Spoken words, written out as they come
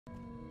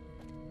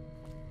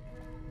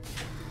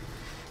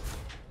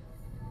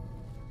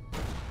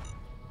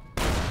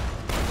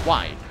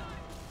Why?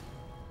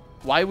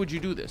 Why would you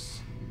do this?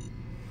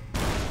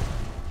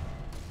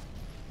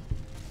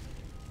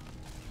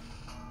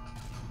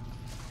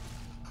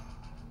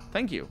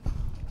 Thank you.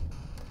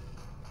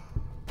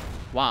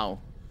 Wow.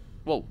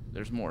 Whoa,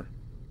 there's more.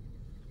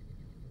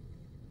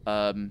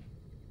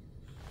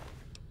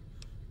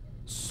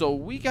 So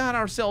we got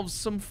ourselves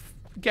some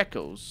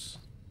geckos.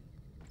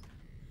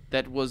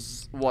 That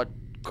was what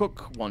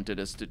Cook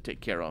wanted us to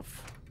take care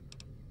of.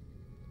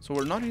 So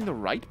we're not in the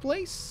right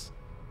place?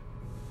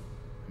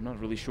 I'm not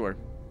really sure.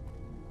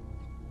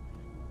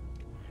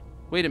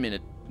 Wait a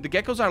minute. The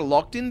geckos are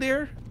locked in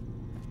there?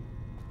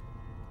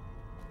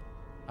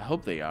 I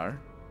hope they are.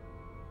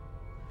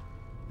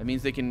 That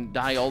means they can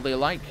die all they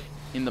like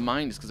in the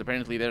mines, because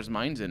apparently there's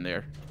mines in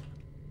there.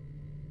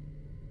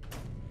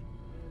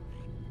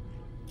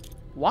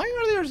 Why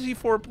are there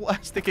Z4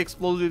 plastic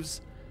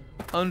explosives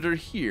under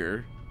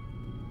here?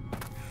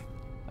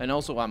 And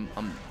also, I'm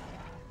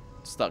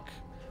stuck.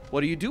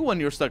 What do you do when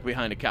you're stuck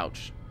behind a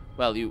couch?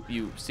 Well,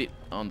 you sit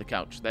on the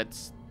couch.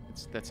 That's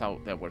how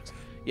that works.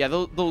 Yeah,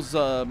 those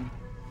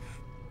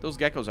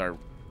geckos are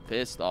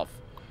pissed off.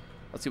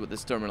 Let's see what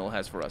this terminal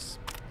has for us.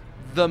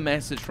 The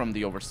message from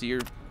the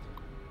Overseer.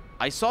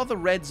 I saw the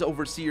Red's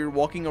Overseer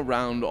walking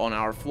around on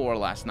our floor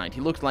last night.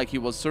 He looked like he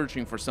was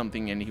searching for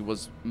something and he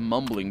was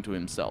mumbling to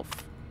himself.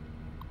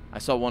 I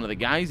saw one of the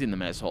guys in the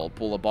mess hall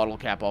pull a bottle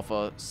cap off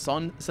a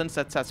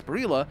Sunset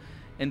Sarsaparilla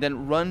and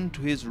then run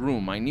to his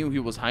room. I knew he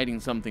was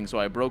hiding something, so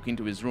I broke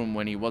into his room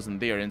when he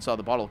wasn't there and saw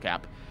the bottle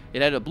cap.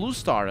 It had a blue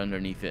star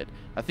underneath it.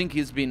 I think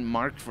he's been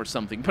marked for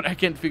something, but I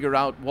can't figure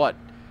out what.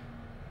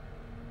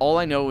 All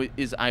I know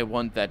is I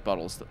want that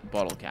bottle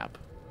cap.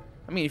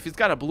 I mean, if it's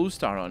got a blue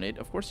star on it,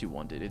 of course you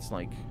want it. It's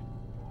like,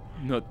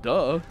 not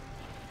duh.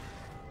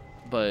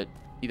 But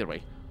either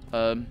way,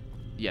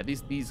 yeah,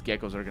 these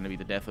geckos are gonna be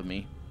the death of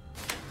me.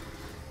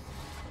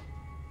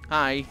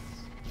 Hi.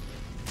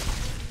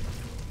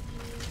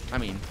 I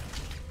mean,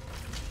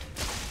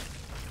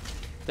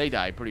 they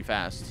die pretty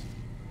fast.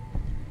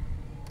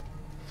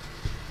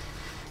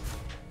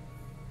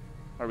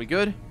 Are we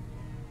good? I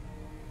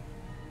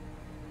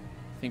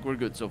think we're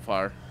good so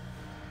far.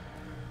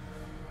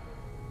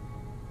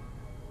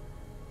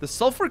 The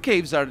sulfur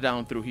caves are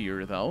down through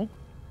here, though.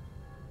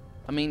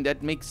 I mean,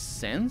 that makes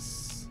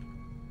sense.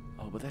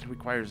 Oh, but that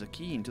requires a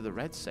key into the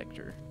red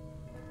sector.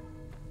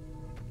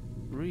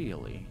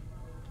 Really?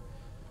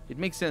 It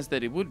makes sense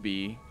that it would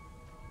be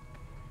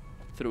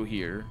through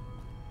here.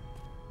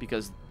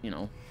 Because, you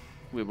know,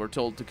 we were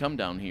told to come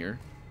down here.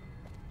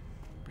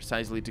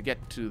 Precisely to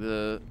get to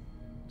the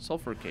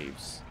sulfur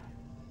caves.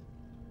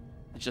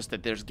 It's just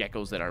that there's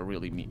geckos that are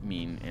really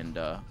mean and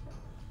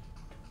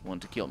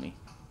want to kill me.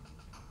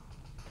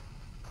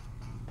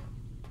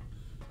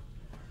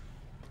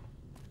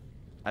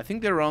 I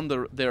think they're on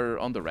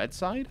the red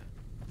side.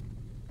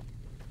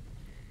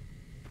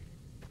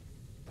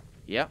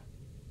 Yeah.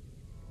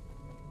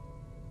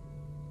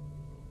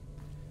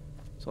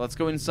 So let's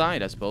go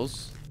inside, I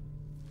suppose.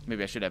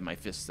 Maybe I should have my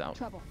fists out.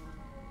 Trouble.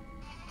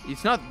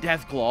 It's not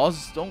death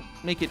claws. Don't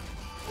make it.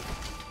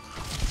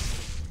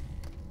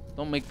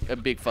 Don't make a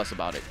big fuss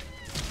about it.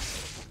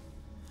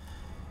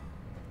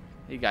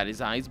 He got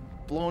his eyes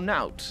blown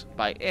out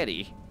by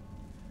Eddie.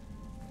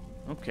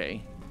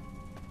 Okay.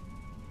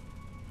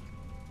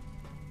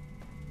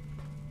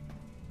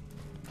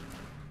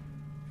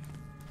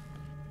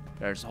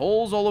 There's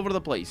holes all over the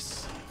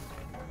place.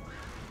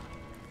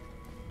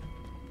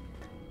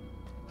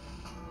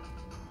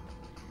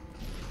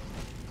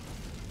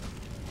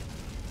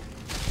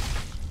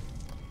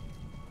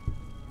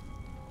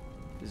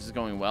 This is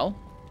going well.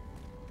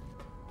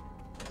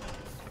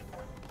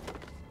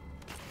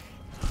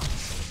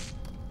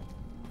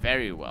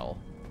 Very well.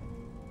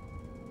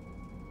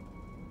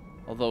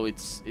 Although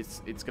it's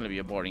gonna be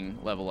a boring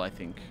level, I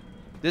think.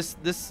 This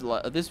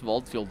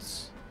vault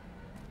feels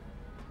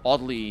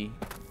oddly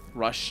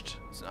rushed.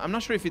 I'm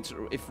not sure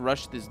if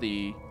rushed is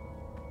the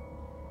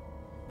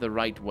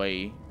right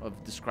way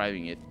of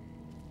describing it.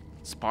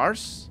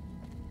 Sparse?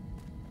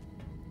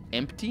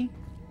 Empty?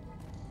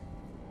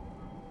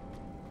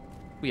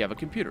 We have a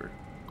computer.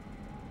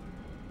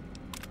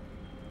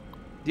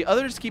 The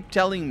others keep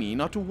telling me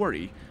not to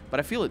worry, but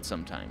I feel it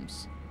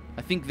sometimes.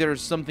 I think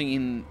there's something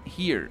in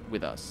here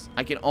with us.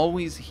 I can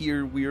always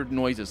hear weird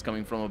noises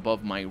coming from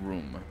above my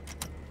room.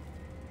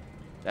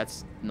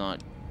 That's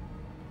not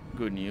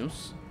good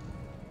news.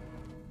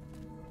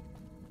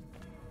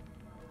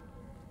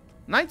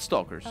 Night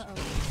Stalkers.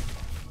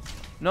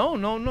 No,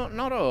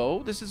 not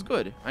oh. This is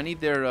good. I need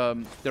their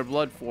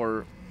blood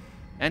for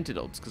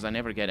antidotes, because I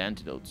never get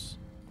antidotes.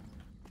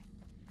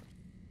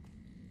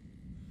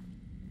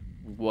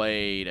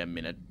 Wait a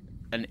minute.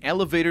 An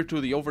elevator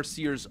to the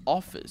Overseer's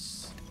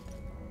office.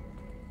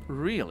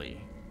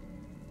 Really?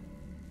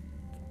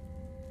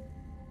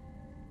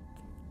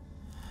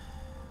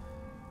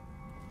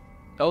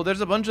 Oh,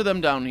 there's a bunch of them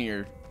down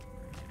here.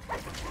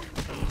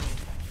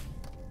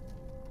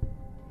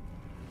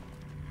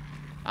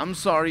 I'm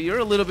sorry, you're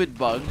a little bit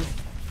bugged.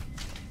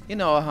 You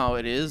know how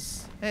it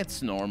is.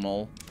 It's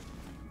normal.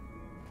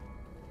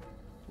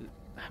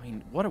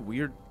 mean, what a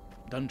weird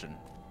dungeon.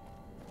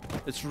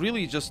 It's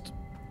really just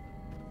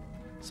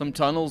some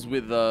tunnels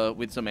with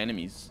some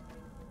enemies.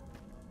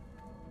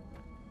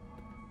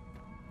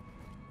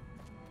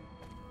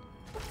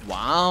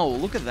 Wow,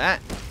 look at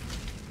that.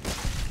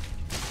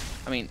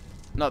 I mean,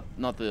 not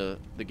the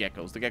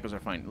geckos. The geckos are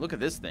fine. Look at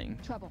this thing.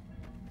 Trouble.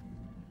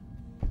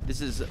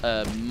 This is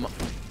I'm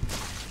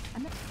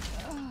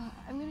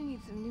gonna need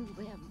some new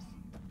limbs.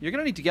 You're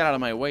gonna need to get out of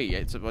my way.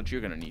 It's what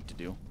you're gonna need to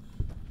do.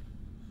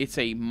 It's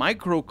a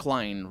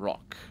microcline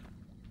rock.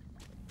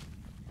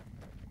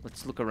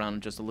 Let's look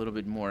around just a little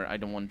bit more. I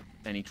don't want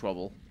any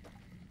trouble.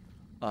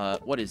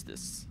 What is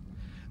this?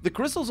 The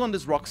crystals on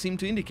this rock seem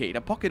to indicate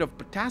a pocket of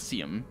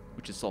potassium,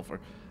 which is sulfur,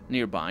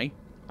 nearby.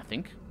 I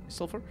think is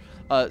sulfur.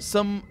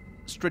 Some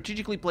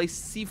strategically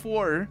placed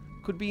C4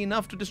 could be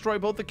enough to destroy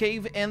both the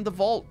cave and the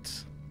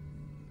vault.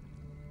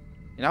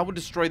 And I would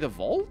destroy the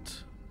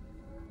vault?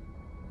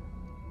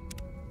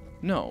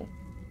 No.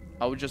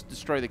 I would just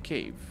destroy the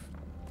cave.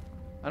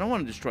 I don't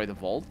want to destroy the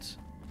vault.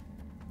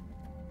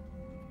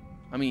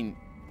 I mean,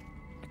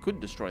 I could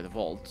destroy the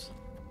vault.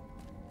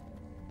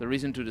 The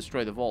reason to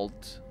destroy the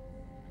vault...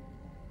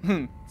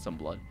 some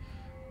blood.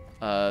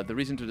 The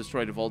reason to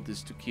destroy the vault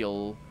is to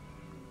kill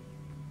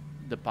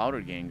the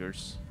powder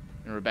gangers.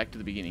 And we're back to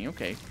the beginning.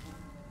 Okay.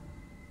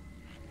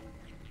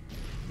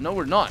 No,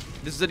 we're not.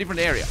 This is a different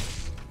area.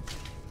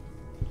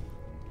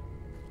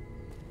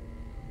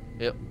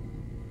 Yep.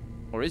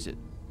 Or is it?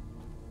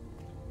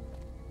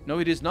 No,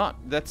 it is not.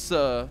 That's,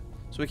 so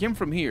we came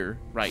from here.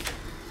 Right.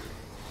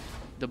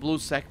 The blue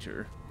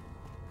sector.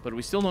 But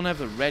we still don't have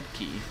the red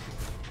key.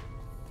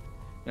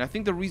 And I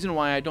think the reason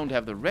why I don't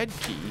have the red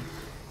key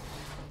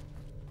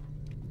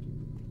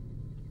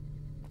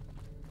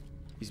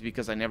is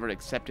because I never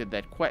accepted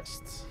that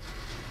quest.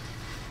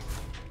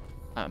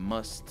 I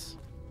must.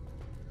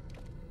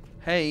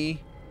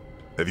 Hey.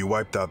 Have you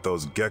wiped out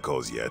those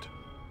geckos yet?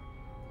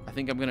 I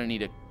think I'm gonna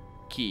need a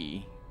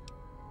key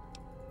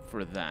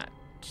for that.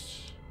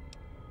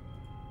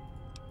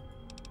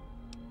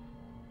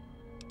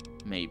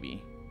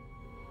 Maybe.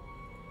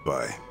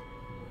 Bye.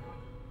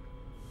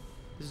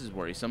 This is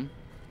worrisome.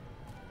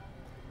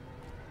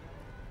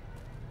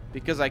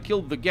 Because I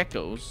killed the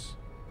geckos,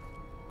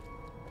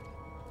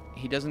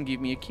 he doesn't give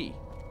me a key.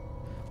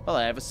 Well,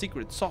 I have a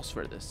secret sauce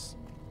for this.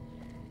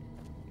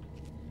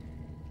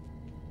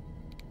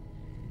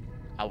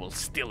 I will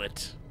steal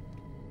it.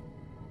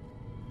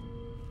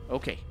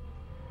 Okay.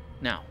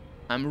 Now,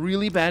 I'm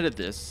really bad at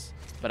this,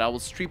 but I will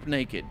strip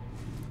naked.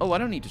 Oh, I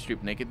don't need to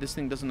strip naked. This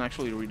thing doesn't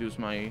actually reduce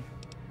my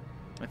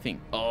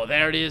thing. Oh,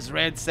 there it is.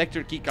 Red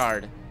sector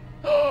keycard.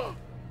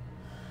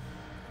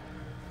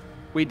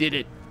 We did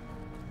it.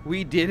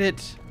 We did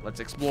it. Let's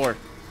explore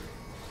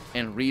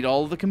and read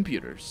all the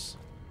computers.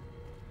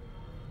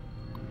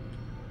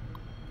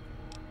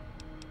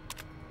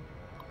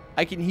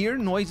 I can hear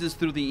noises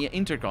through the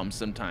intercom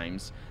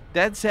sometimes.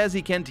 Dad says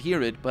he can't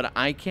hear it, but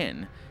I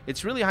can.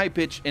 It's really high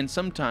pitched, and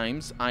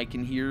sometimes I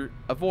can hear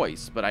a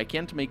voice, but I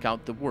can't make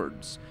out the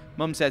words.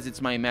 Mom says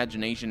it's my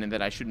imagination and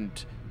that I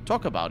shouldn't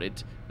talk about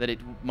it, that it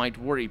might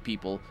worry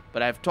people,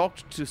 but I've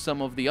talked to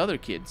some of the other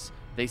kids.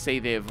 They say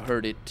they have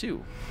heard it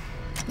too.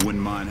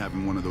 Wouldn't mind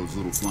having one of those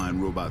little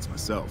flying robots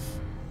myself.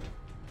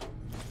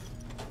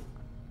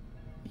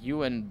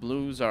 You and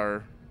blues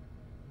are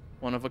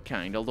one of a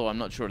kind, although I'm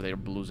not sure they're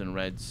blues and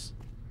reds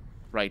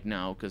right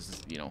now,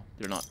 because, you know,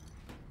 they're not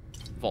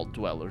vault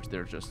dwellers,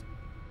 they're just...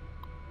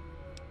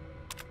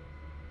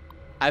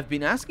 I've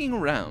been asking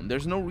around.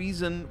 There's no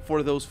reason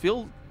for those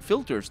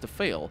filters to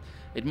fail.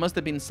 It must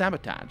have been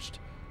sabotaged.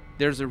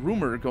 There's a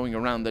rumor going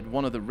around that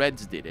one of the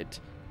Reds did it.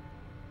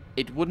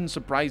 It wouldn't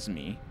surprise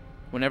me.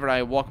 Whenever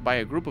I walk by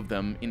a group of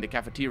them in the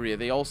cafeteria,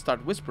 they all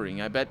start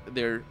whispering. I bet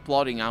they're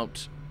plotting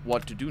out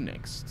what to do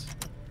next.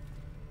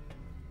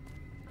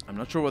 I'm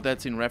not sure what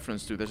that's in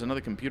reference to. There's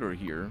another computer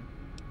here.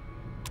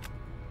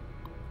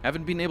 I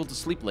haven't been able to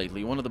sleep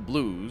lately. One of the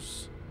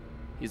blues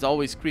is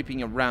always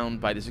creeping around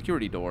by the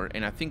security door,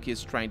 and I think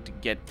he's trying to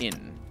get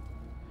in.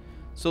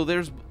 So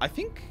there's... I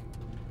think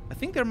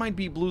there might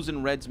be blues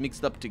and reds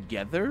mixed up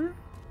together.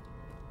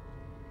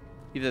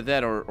 Either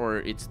that or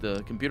it's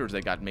the computers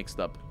that got mixed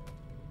up.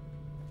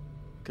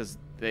 Because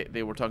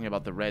they were talking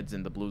about the reds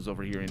and the blues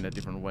over here in a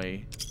different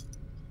way.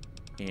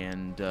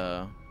 And,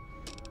 I'm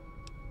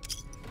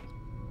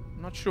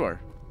not sure.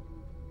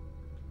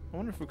 I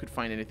wonder if we could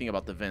find anything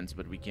about the vents,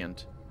 but we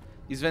can't.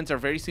 These vents are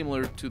very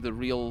similar to the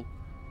real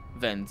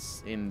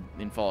vents in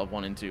Fallout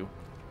 1 and 2.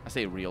 I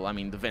say real, I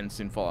mean the vents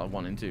in Fallout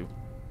 1 and 2.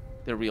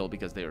 They're real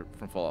because they're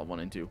from Fallout 1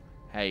 and 2.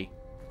 Hey.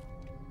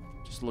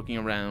 Just looking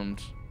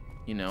around,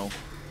 you know,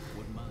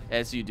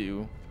 as you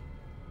do.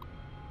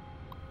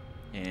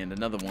 And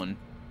another one.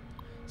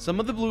 Some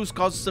of the blues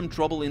caused some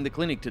trouble in the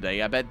clinic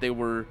today. I bet they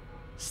were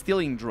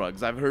stealing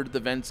drugs. I've heard the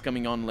vents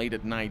coming on late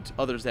at night.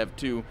 Others have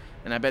too.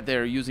 And I bet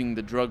they're using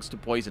the drugs to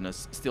poison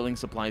us, stealing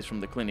supplies from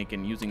the clinic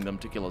and using them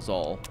to kill us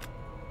all.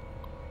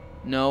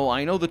 No,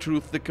 I know the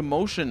truth. The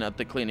commotion at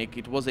the clinic,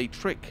 it was a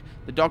trick.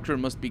 The doctor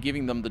must be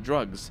giving them the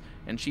drugs,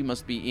 and she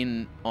must be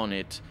in on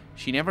it.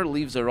 She never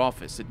leaves her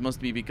office. It must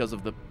be because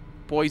of the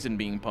poison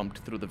being pumped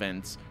through the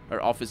vents.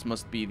 Her office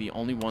must be the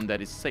only one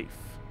that is safe.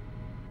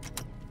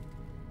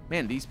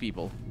 Man, these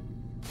people.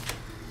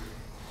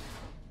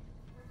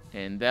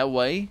 And that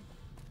way,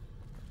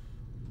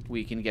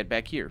 we can get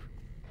back here.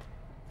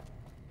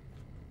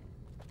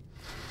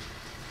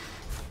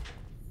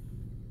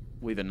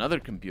 With another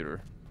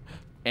computer.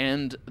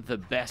 And the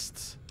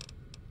best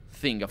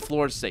thing, a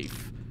floor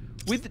safe.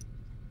 With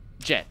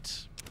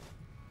jet.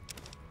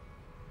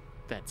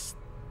 That's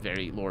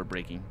very lore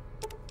breaking.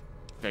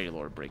 Very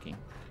lore breaking.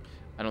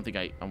 I don't think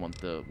I want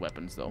the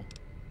weapons though.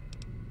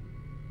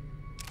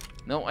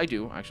 No, I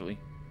do, actually.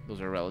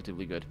 Those are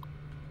relatively good.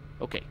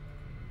 Okay.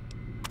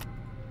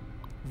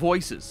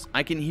 Voices.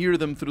 I can hear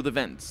them through the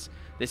vents.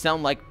 They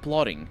sound like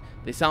plotting.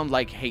 They sound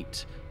like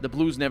hate. The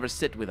blues never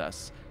sit with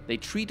us. They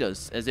treat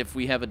us as if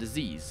we have a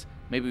disease.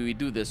 Maybe we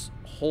do this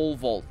whole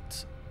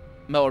vault.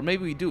 No, or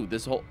maybe we do.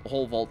 This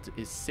whole vault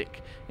is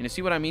sick. And you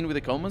see what I mean with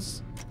the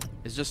comas?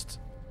 It's just...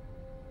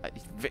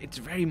 It's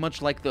very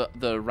much like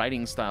the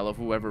writing style of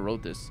whoever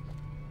wrote this.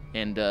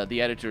 And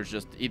the editors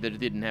just either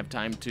didn't have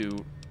time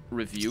to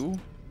review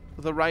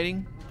the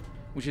writing,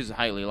 which is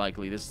highly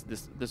likely.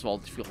 This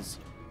vault feels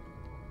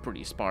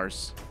pretty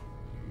sparse.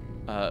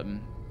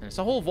 And it's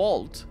a whole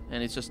vault,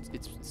 and it's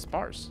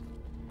sparse.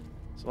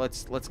 So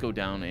let's go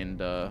down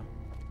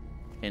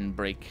and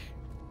break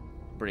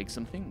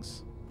some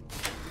things.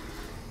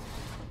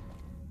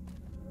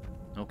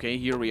 Okay,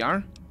 here we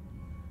are.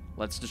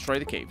 Let's destroy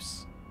the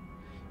caves.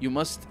 You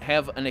must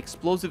have an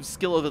explosive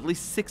skill of at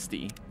least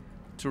 60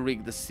 to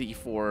rig the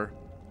C4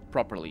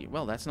 properly.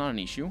 Well, that's not an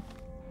issue,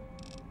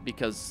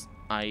 because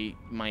my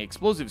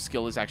explosive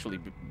skill is actually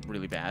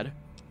really bad.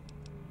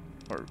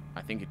 Or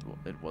I think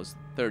it was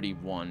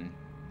 31.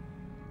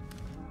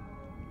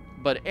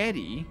 But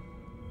Eddie,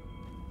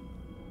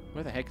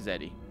 where the heck is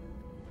Eddie?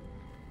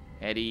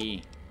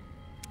 Eddie,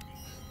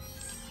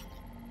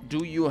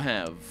 do you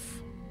have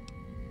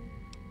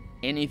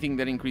anything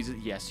that increases?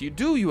 Yes, you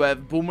do. You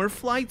have Boomer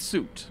Flight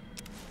Suit.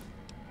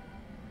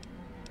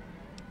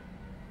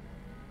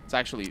 It's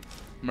actually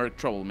Merc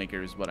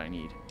Troublemaker is what I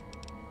need.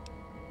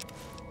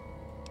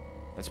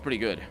 That's pretty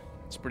good.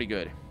 It's pretty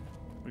good.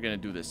 We're gonna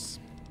do this.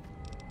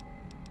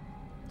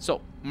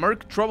 So,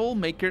 Merc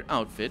Troublemaker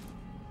outfit.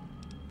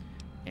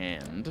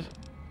 And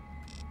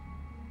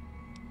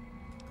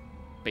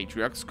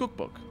Patriarch's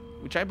Cookbook,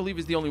 which I believe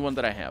is the only one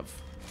that I have.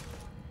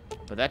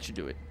 But that should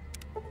do it.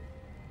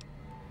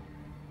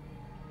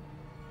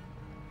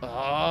 Oh,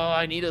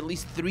 I need at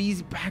least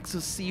 3 packs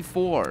of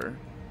C4.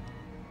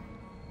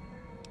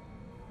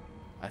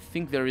 I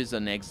think there is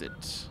an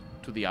exit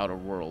to the outer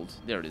world.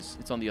 There it is.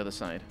 It's on the other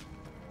side.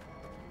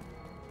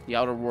 The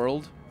outer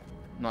world,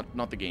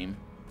 not the game.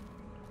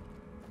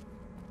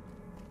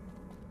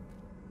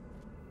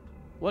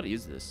 What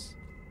is this?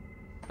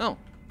 Oh,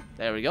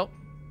 there we go.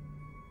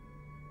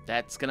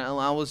 That's gonna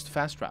allow us to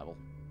fast travel.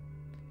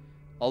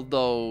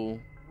 Although,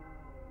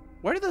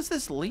 where does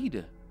this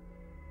lead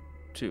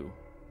to?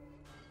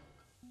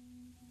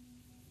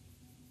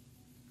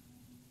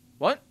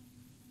 What?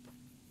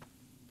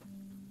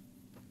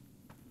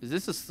 Is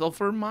this a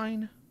sulfur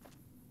mine?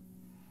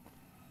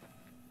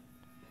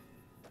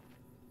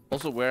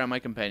 Also, where are my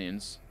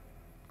companions?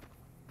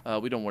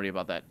 We don't worry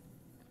about that.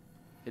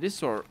 It is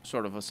sort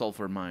of a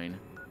sulfur mine.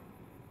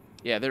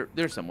 Yeah,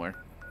 they're somewhere.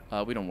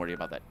 We don't worry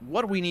about that.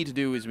 What we need to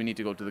do is we need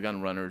to go to the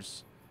gun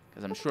runners,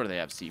 because I'm sure they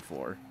have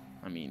C4.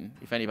 I mean,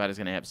 if anybody's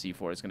gonna have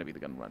C4, it's gonna be the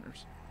gun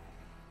runners.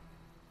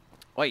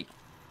 Oi.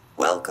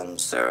 Welcome,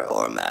 sir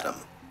or madam.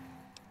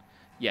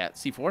 Yeah,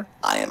 C4.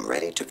 I am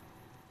ready to...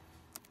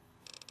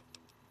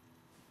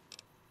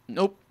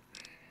 Nope.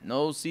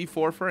 No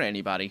C4 for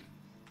anybody.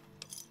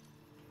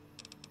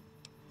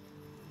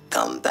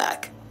 Come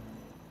back.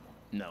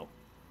 No.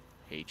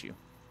 Hate you.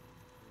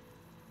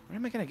 Where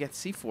am I gonna get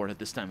C4 at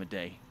this time of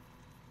day?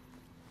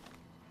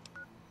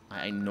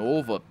 I know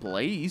of a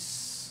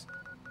place.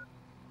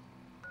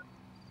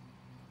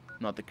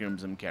 Not the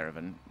Crimson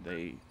Caravan.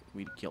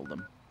 We killed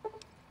them.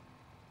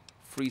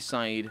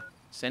 Freeside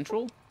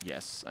Central?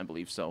 Yes, I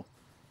believe so.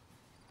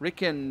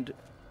 Rick and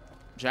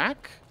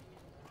Jack?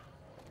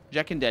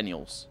 Jack and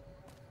Daniels.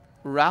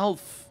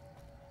 Ralph.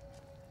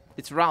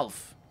 It's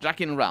Ralph. Jack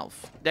and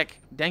Ralph.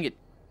 Dang it.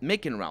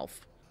 Mick and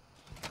Ralph.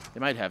 They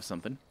might have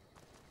something.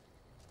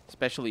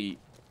 Especially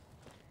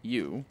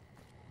you.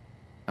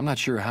 I'm not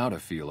sure how to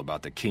feel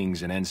about the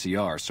Kings and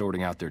NCR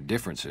sorting out their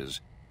differences,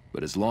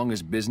 but as long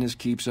as business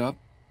keeps up,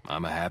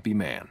 I'm a happy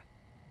man.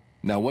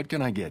 Now what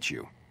can I get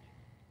you?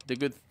 The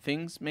good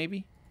things,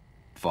 maybe?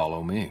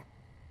 Follow me.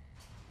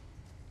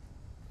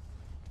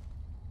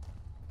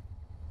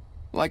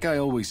 Like I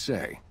always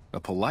say, a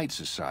polite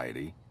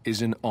society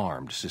is an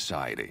armed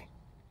society.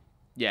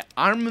 Yeah,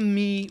 arm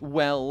me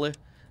well,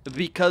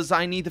 because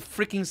I need the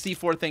freaking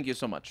C4. Thank you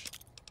so much.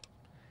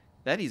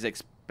 That is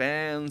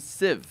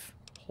expensive.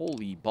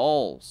 Holy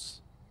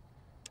balls.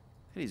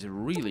 That is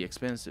really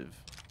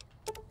expensive.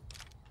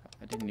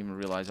 didn't even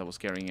realize I was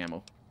carrying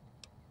ammo.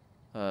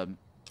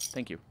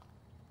 Thank you.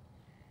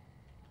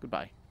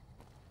 Goodbye.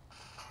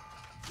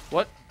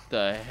 What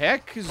the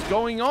heck is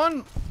going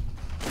on?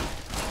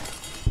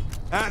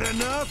 Had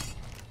enough?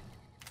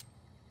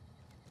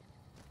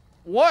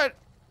 What?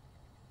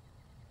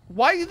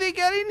 Why did they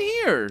get in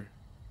here?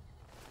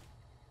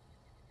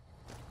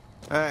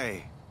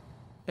 Hey.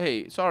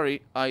 Hey,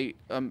 sorry. I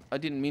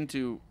didn't mean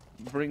to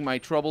bring my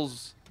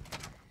troubles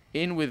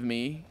in with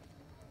me.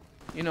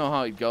 You know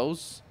how it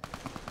goes.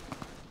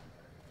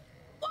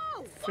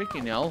 Whoa!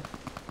 Freaking hell.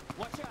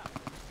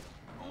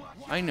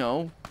 I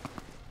know.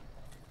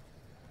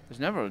 There's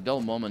never a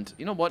dull moment.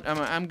 You know what?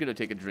 I'm gonna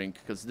take a drink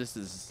because this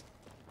is...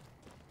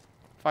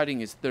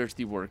 Fighting is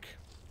thirsty work.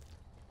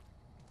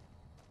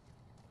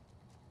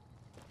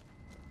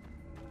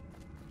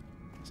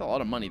 It's a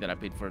lot of money that I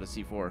paid for the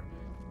C4.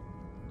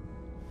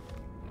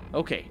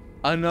 Okay,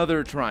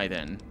 another try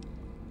then.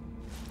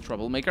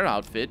 Troublemaker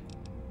outfit.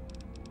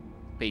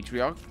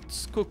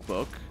 Patriarch's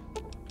cookbook.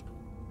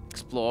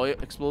 Explore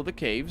the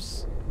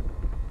caves.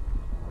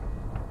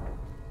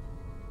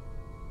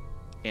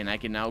 And I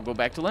can now go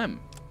back to Lem.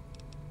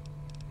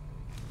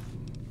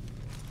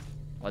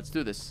 Let's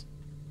do this.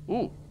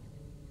 Ooh.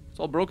 It's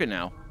all broken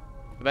now.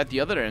 I bet the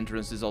other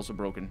entrance is also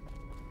broken.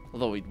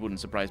 Although it wouldn't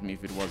surprise me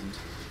if it wasn't.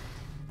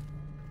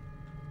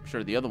 I'm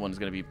sure the other one's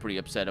gonna be pretty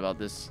upset about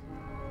this.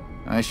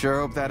 I sure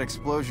hope that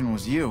explosion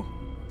was you.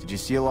 Did you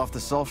seal off the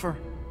sulfur?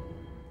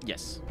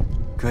 Yes.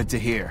 Good to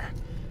hear.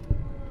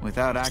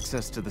 Without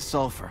access to the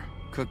sulfur,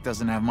 Cook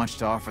doesn't have much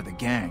to offer the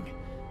gang.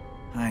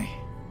 I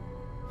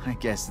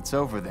guess it's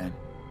over then.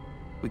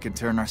 We can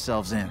turn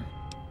ourselves in.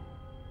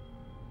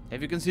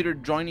 Have you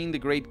considered joining the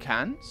Great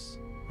Khans?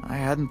 I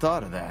hadn't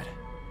thought of that.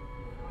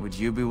 Would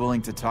you be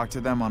willing to talk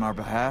to them on our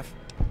behalf?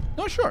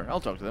 No, sure. I'll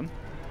talk to them.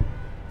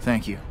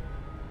 Thank you.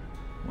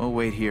 We'll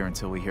wait here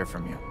until we hear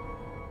from you.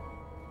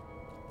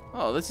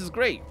 Oh, this is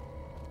great.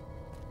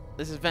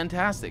 This is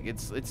fantastic.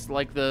 It's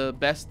like the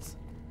best...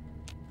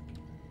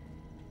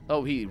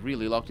 Oh, he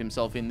really locked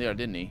himself in there,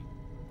 didn't he?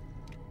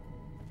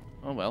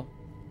 Oh, well.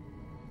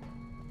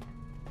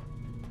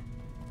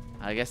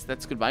 I guess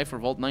that's goodbye for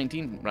Vault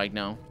 19 right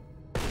now.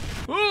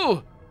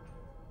 Ooh!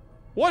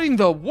 What in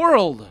the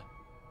world?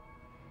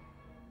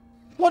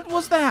 What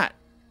was that?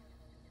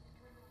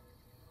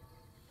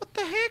 What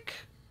the heck?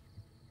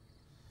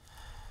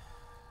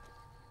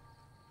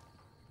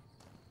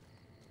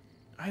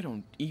 I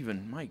don't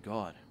even... My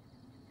God.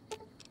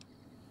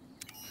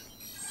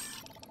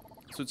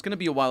 So it's gonna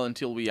be a while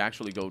until we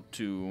actually go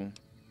to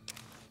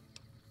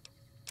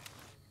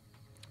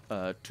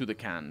the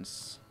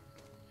cans.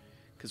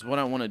 Because what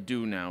I want to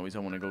do now is I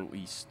want to go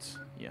east.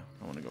 Yeah,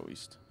 I want to go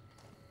east.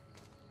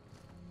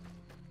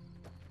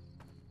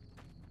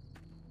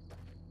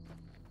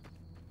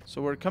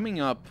 So we're coming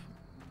up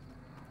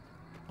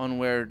on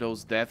where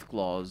those death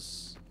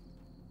claws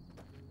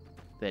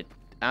that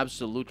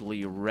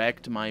absolutely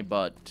wrecked my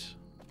butt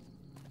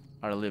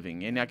are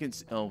living. And I can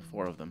see... Oh,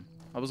 4 of them.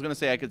 I was going to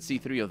say I could see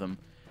 3 of them.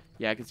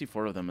 Yeah, I could see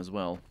 4 of them as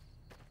well.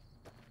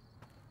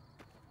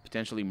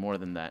 Potentially more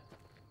than that.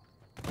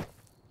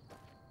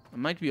 It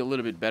might be a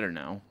little bit better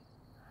now.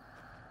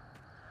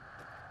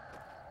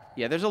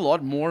 Yeah, there's a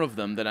lot more of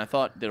them than I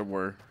thought there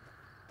were.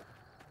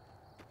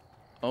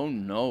 Oh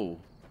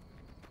no.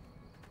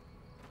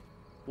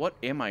 What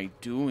am I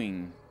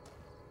doing?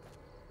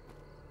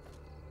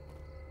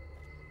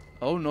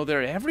 Oh no,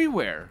 they're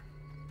everywhere.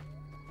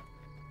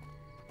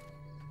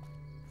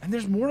 And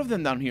there's more of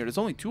them down here. There's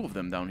only 2 of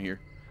them down here.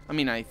 I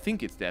mean, I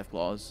think it's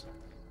Deathclaws.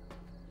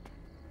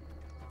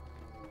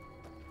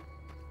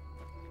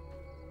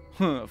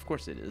 Of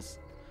course it is.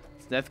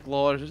 It's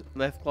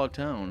Deathclaw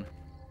Town.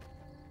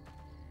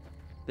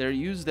 They're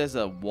used as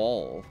a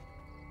wall.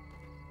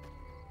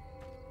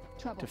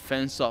 Trouble. To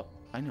fence off...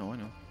 I know.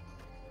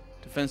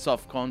 To fence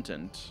off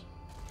content.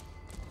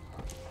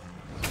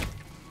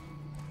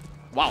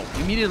 Wow,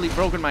 immediately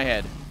broken my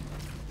head.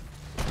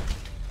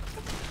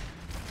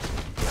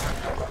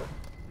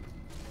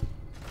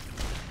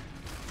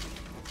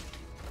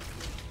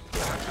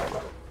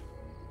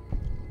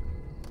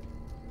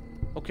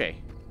 Okay.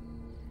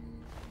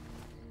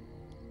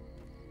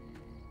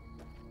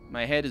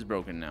 My head is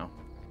broken now.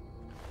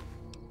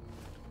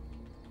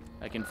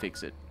 I can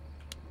fix it.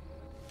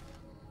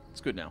 It's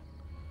good now.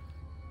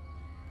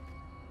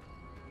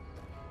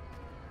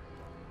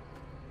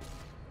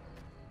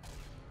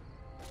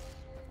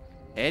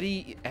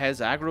 Eddie has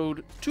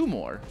aggroed 2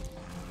 more.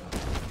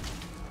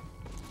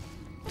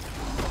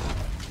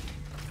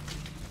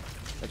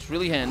 That's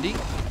really handy.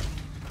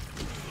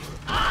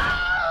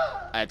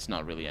 That's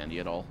not really handy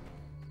at all.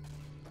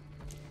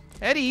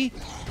 Eddie!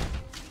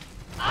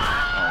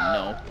 Oh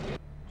no.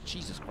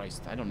 Jesus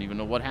Christ, I don't even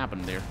know what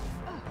happened there.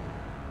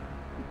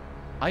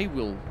 I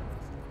will...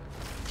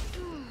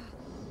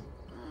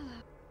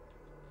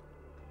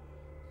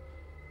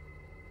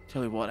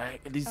 Tell you what,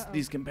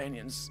 these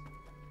companions...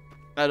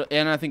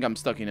 and I think I'm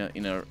stuck in a...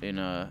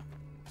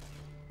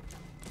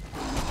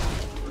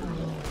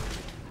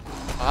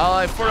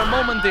 For a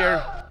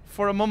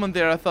moment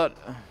there, I thought...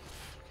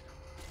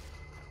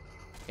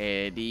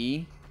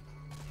 Eddie.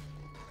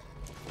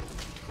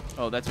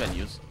 Oh, that's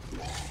venues.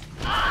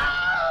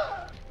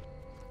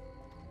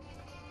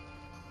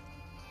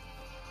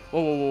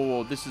 Whoa, whoa, whoa,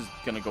 whoa. This is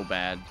gonna go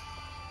bad.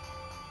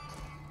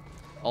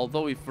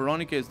 Although if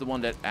Veronica is the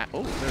one that...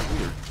 oh, they're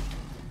weird.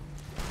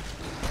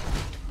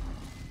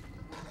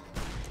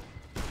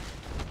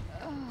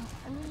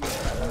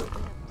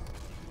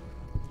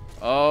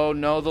 Oh,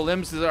 no. The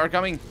limbs are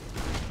coming.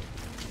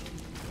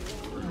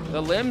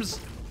 The limbs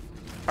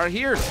are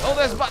here. Oh,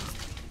 there's but.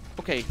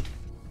 Okay.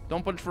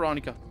 Don't punch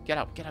Veronica. Get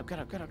out. Get out. Get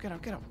out. Get out. Get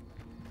out. Get out.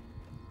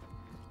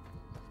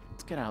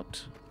 Let's get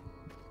out.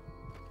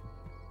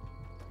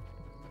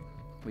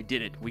 We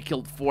did it. We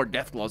killed 4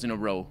 Deathclaws in a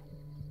row.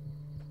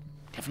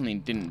 Definitely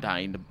didn't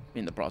die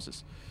in the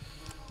process.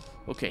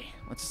 Okay,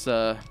 let's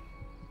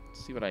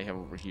see what I have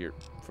over here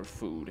for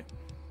food.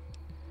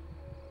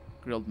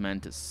 Grilled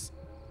mantis.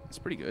 It's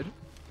pretty good.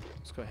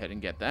 Let's go ahead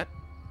and get that.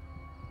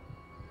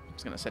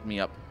 It's gonna set me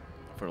up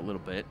for a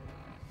little bit.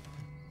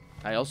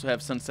 I also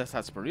have sunset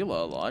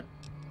sarsaparilla a lot.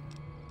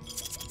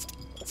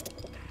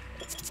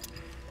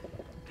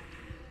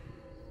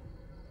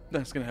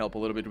 That's gonna help a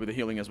little bit with the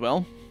healing as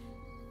well.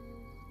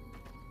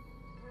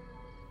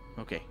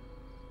 Okay.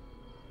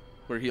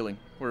 We're healing.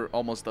 We're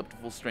almost up to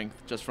full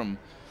strength just from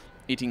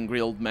eating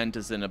grilled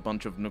mantis and a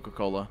bunch of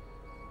Nuka-Cola.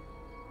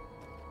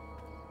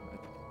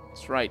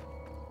 That's right.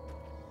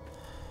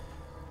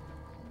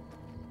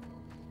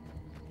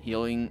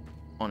 Healing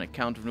on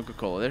account of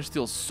Nuka-Cola. There's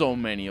still so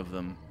many of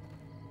them.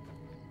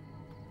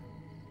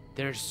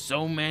 There's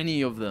so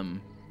many of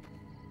them.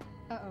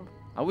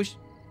 Uh-oh.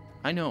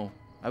 I know.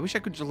 I wish I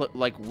could just,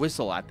 like,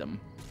 whistle at them.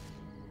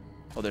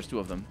 Oh, there's 2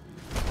 of them.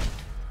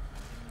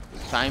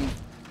 Time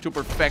to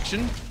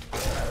perfection.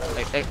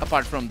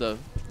 Apart from the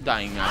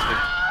dying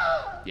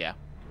aspect. Yeah.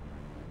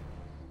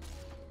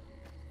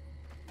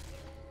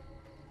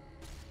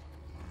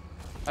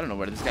 I don't know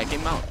where this guy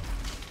came out.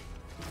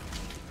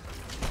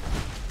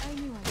 I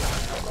knew I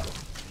could.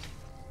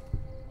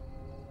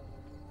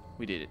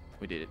 We did it.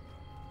 We did it.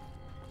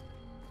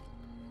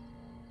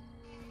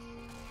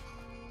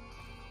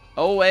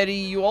 Oh, Eddie,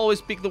 you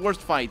always pick the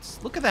worst fights.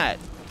 Look at that.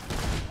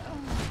 Oh,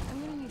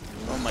 I'm gonna need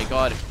some. Oh my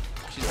god.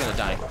 She's gonna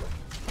die.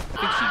 I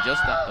think she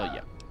just died. Oh,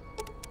 yeah.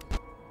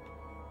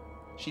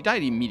 She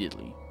died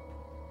immediately.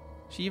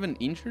 She even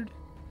injured?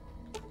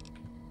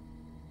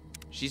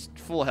 She's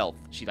full health.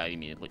 She died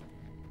immediately.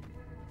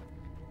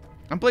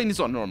 I'm playing this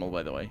on normal,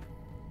 by the way.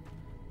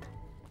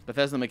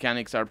 Bethesda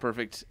mechanics are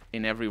perfect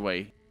in every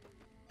way.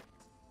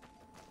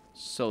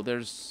 So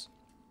there's...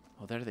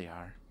 Oh, there they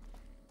are.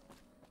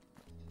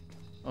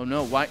 Oh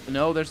no, why?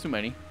 No, there's too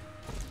many.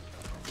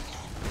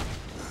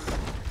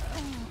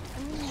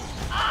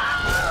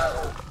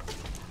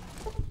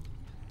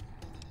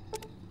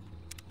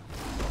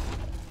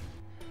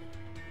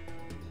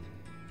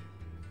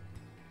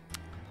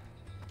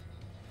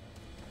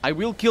 I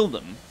will kill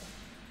them.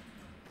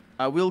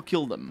 I will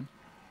kill them.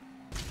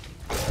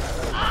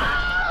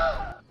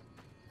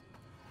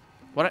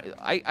 What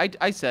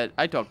I said,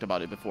 I talked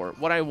about it before.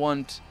 What I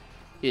want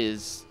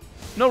is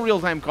no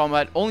real-time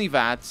combat, only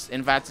VATS,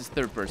 and VATS is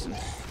third person.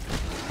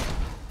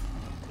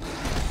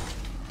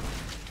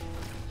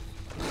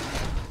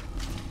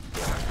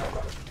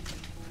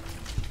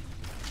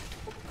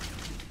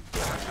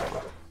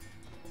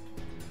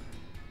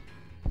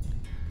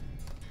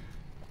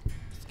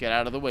 Let's get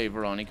out of the way,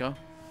 Veronica.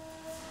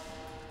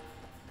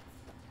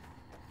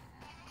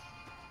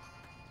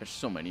 There's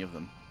so many of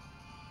them.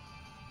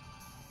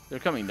 They're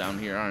coming down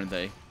here, aren't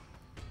they?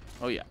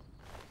 Oh, yeah.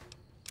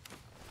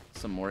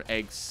 Some more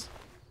eggs.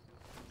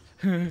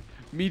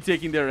 Me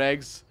taking their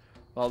eggs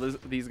while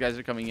these guys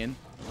are coming in.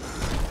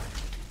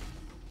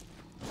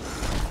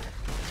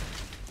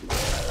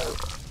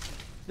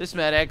 This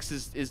Mad X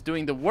is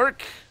doing the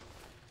work.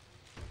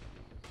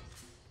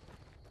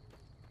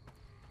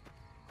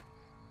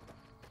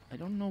 I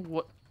don't know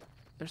what...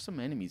 There's some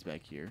enemies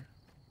back here.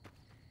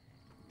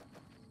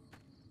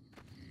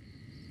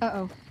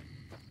 Uh-oh.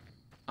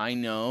 I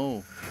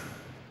know.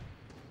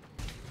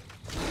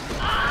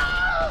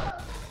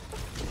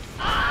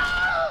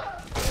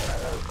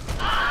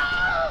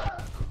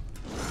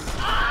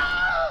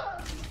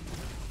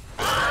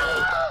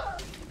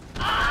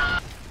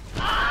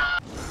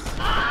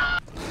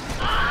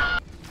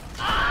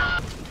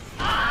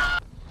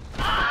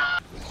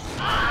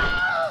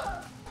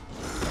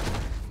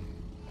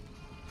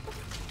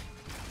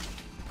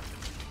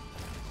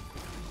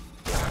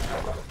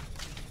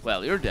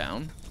 Well, you're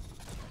down.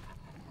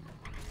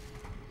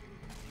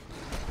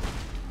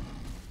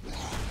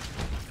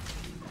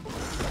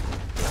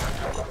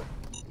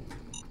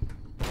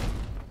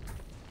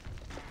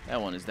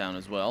 That one is down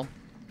as well.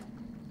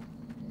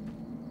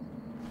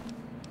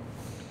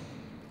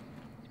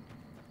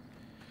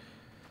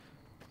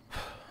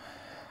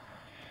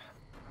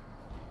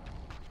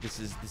 This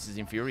is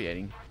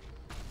infuriating.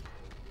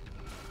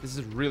 This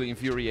is really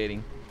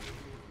infuriating.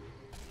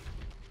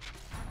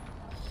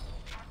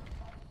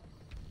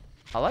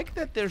 I like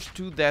that there's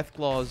 2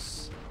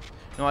 Deathclaws.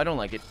 No, I don't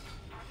like it.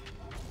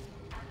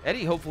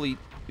 Eddie hopefully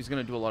He's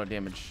gonna do a lot of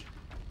damage.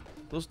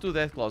 Those 2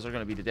 death claws are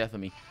gonna be the death of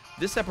me.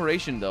 This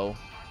separation, though,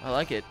 I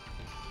like it.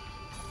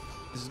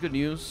 This is good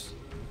news.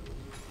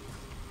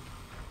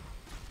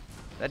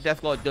 That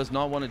death claw does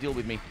not want to deal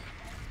with me.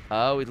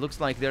 Oh, it looks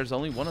like there's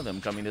only one of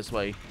them coming this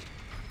way.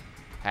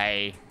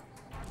 Hey,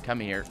 come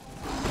here.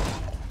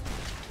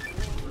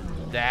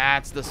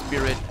 That's the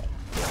spirit.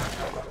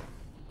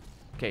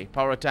 Okay,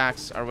 power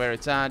attacks are where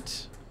it's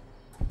at.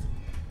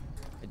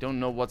 I don't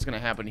know what's gonna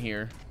happen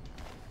here,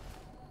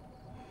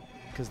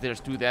 because there's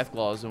 2 death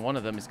claws and one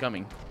of them is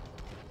coming.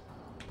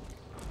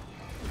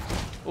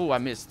 Oh, I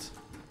missed.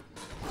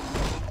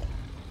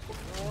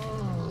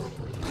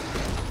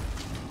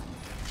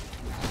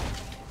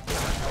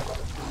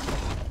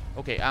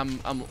 Okay,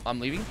 I'm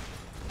leaving.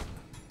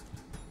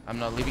 I'm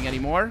not leaving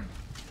anymore.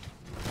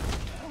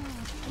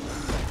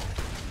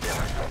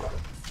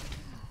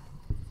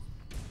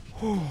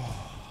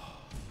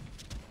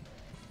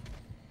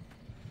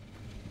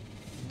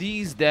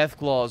 These death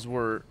claws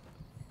were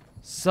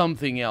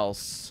something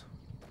else.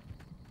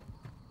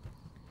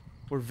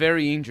 We're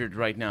very injured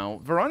right now.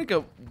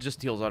 Veronica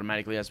just heals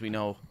automatically, as we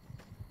know.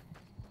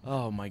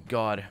 Oh my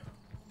god.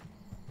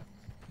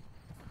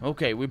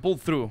 Okay, we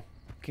pulled through.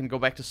 Can go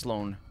back to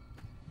Sloan.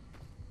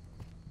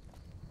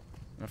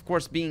 Of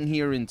course, being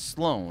here in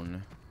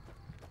Sloan,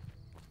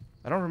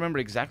 I don't remember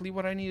exactly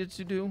what I needed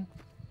to do,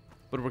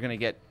 but we're gonna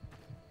get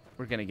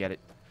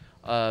it.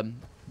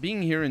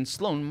 Being here in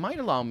Sloan might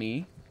allow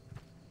me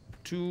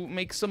to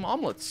make some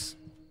omelets,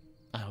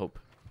 I hope.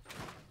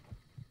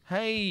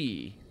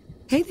 Hey.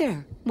 Hey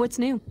there. What's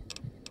new?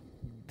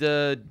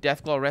 The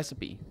Deathclaw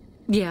recipe.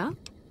 Yeah?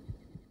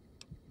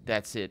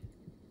 That's it.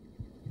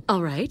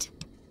 All right.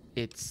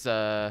 It's,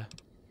 I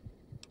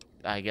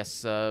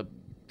guess,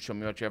 show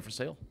me what you have for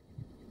sale.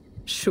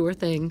 Sure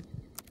thing.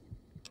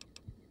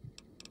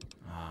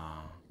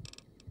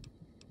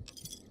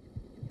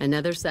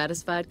 Another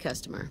satisfied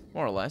customer.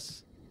 More or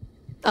less.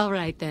 All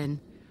right,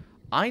 then.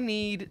 I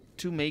need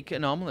to make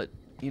an omelet.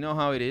 You know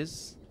how it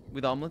is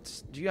with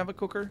omelets? Do you have a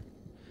cooker?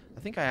 I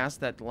think I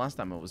asked that the last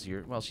time I was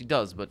here. Well, she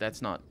does, but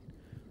that's not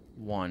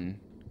one.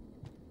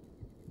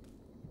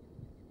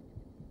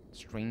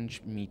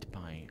 Strange meat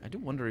pie. I do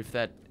wonder if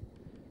that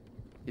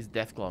is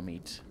Deathclaw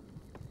meat.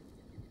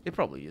 It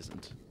probably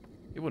isn't.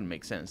 It wouldn't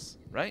make sense,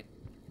 right?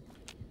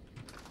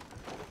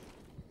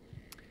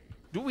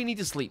 Do we need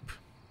to sleep?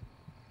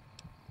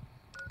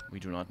 We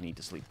do not need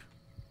to sleep.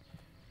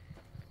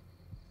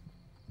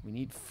 We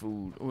need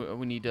food.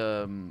 We need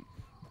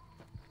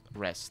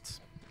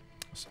rest.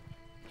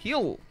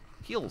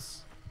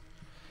 Heals.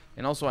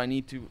 And also I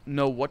need to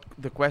know what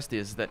the quest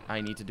is that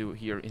I need to do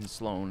here in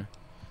Sloan.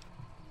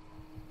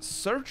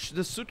 Search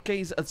the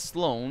suitcase at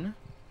Sloan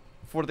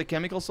for the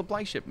chemical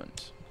supply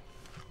shipment.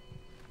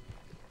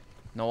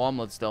 No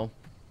omelets though.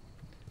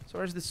 So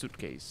where's the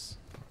suitcase?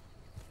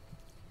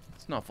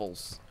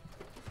 Snuffles.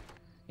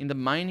 In the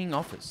mining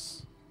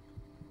office.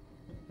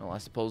 Well, I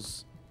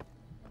suppose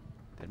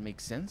that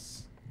makes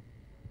sense.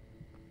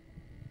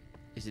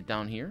 Is it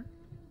down here?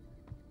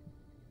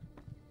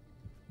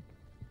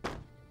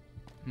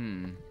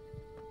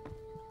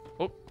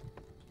 Oh.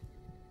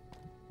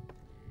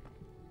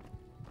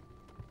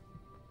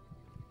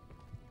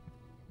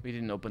 We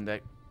didn't open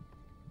that.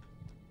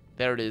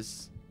 There it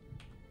is.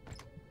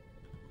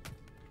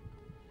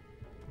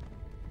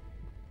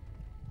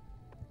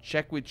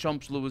 Check with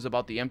Chomps Lewis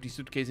about the empty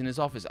suitcase in his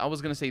office. I was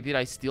gonna say, did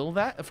I steal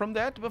that from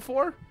that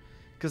before?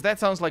 Because that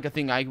sounds like a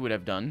thing I would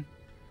have done.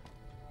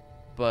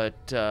 But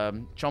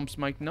Chomps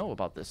might know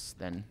about this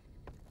then.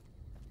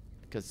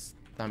 Because,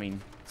 I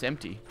mean, it's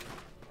empty.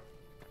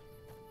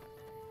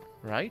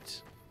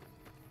 Right?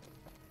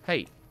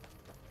 Hey.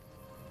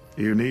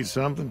 You need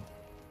something?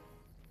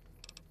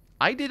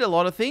 I did a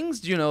lot of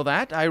things, do you know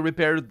that? I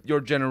repaired your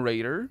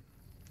generator.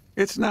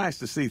 It's nice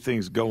to see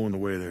things going the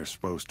way they're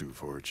supposed to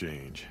for a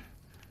change.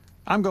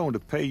 I'm going to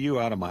pay you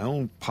out of my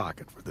own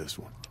pocket for this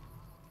one.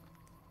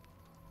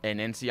 An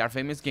NCR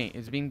fame is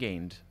being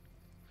gained.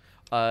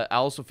 I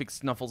also fixed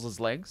Snuffles'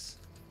 legs.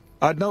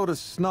 I'd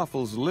noticed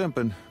Snuffles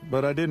limping,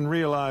 but I didn't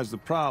realize the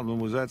problem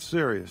was that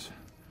serious.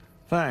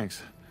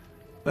 Thanks.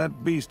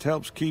 That beast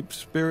helps keep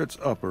spirits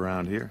up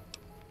around here.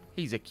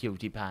 He's a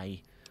cutie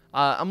pie.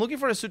 I'm looking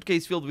for a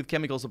suitcase filled with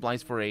chemical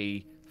supplies for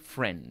a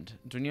friend.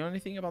 Do you know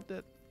anything about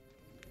that?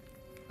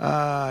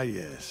 Ah,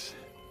 yes.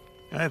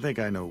 I think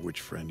I know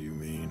which friend you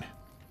mean.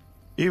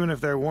 Even if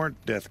there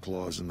weren't death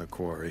claws in the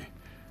quarry,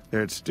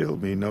 there'd still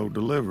be no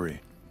delivery.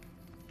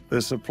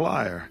 The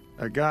supplier,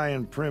 a guy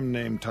in Prim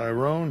named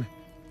Tyrone,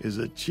 is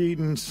a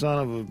cheating son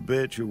of a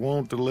bitch who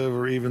won't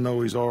deliver even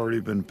though he's already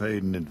been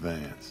paid in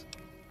advance.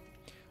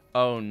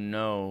 Oh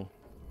no.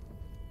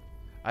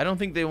 I don't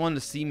think they want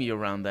to see me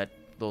around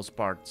those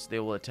parts. They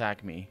will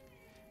attack me.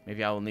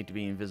 Maybe I will need to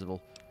be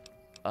invisible.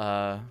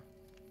 You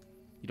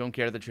don't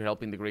care that you're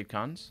helping the Great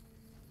Khans?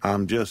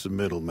 I'm just a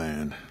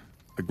middleman.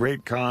 The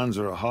Great Khans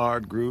are a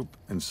hard group,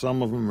 and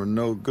some of them are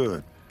no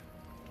good.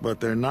 But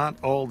they're not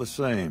all the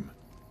same.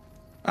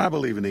 I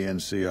believe in the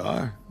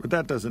NCR, but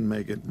that doesn't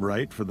make it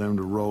right for them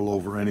to roll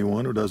over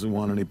anyone who doesn't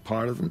want any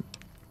part of them.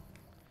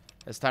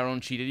 Has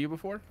Tyrone cheated you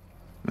before?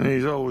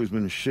 He's always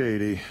been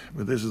shady,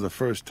 but this is the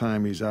first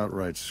time he's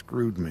outright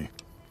screwed me.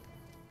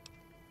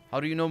 How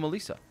do you know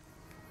Melissa?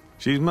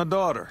 She's my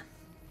daughter.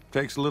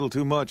 Takes a little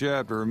too much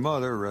after her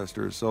mother, rest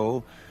her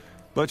soul.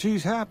 But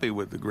she's happy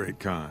with the Great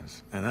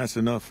Khans, and that's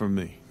enough for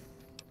me.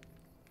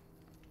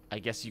 I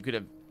guess you could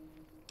have...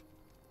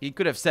 He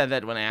could have said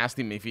that when I asked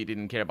him if he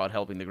didn't care about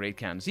helping the Great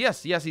Khans.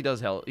 Yes, he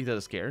does help. He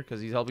does care, because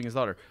he's helping his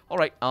daughter. All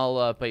right,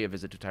 I'll pay a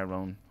visit to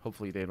Tyrone.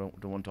 Hopefully they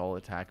don't want to all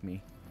attack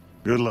me.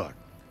 Good luck.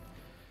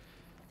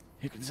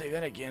 You can say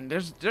that again.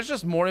 There's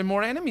just more and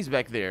more enemies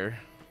back there.